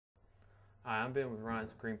Hi, I'm Ben with Ryan's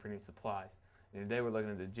Screen Printing Supplies, and today we're looking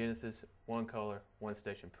at the Genesis One Color One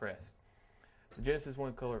Station Press. The Genesis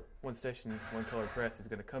One Station One Color Press is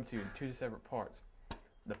going to come to you in two separate parts: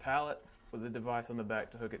 the pallet with the device on the back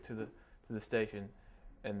to hook it to the station,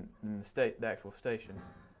 and the actual station.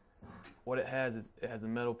 What it has is it has a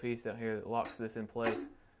metal piece out here that locks this in place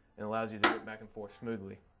and allows you to get back and forth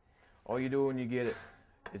smoothly. All you do when you get it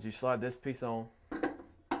is you slide this piece on,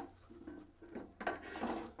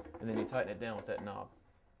 and then you tighten it down with that knob.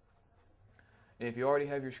 And if you already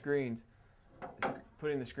have your screens,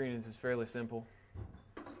 putting the screen in is fairly simple.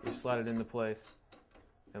 You slide it into place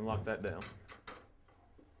and lock that down.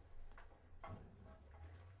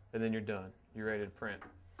 And then you're done. You're ready to print.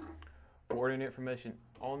 For ordering information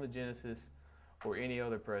on the Genesis or any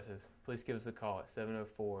other presses, please give us a call at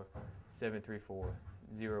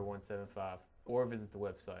 704-734-0175 or visit the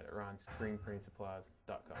website at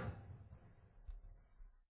ryanscreenprintingsupplies.com.